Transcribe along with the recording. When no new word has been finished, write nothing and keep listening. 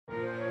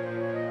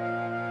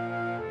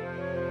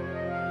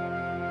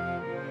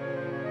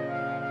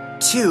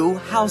two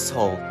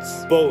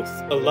households, both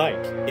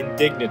alike in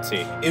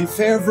dignity. In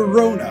fair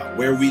Verona,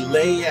 where we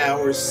lay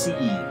our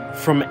seed.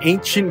 From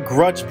ancient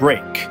grudge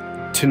break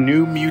to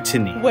new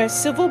mutiny, where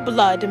civil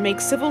blood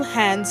makes civil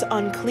hands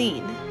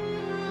unclean.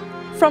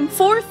 From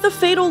forth the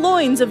fatal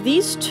loins of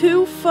these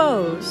two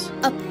foes,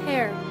 a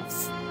pair of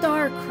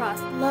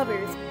star-crossed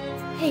lovers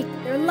take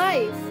their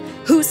life,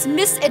 whose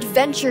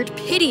misadventured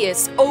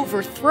piteous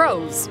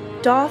overthrows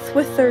doth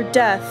with their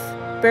death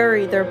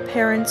bury their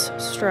parents'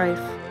 strife.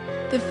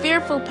 The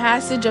fearful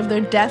passage of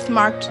their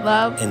death-marked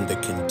love, and the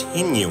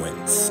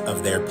continuance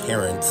of their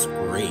parents'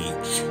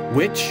 rage,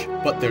 which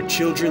but their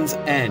children's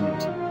end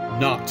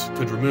naught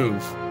could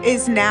remove,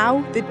 is now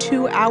the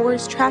 2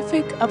 hours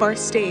traffic of our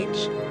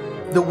stage.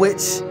 The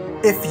which,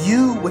 if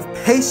you with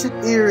patient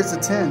ears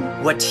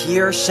attend, what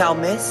here shall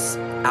miss,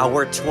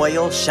 our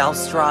toil shall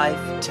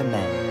strive to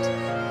mend.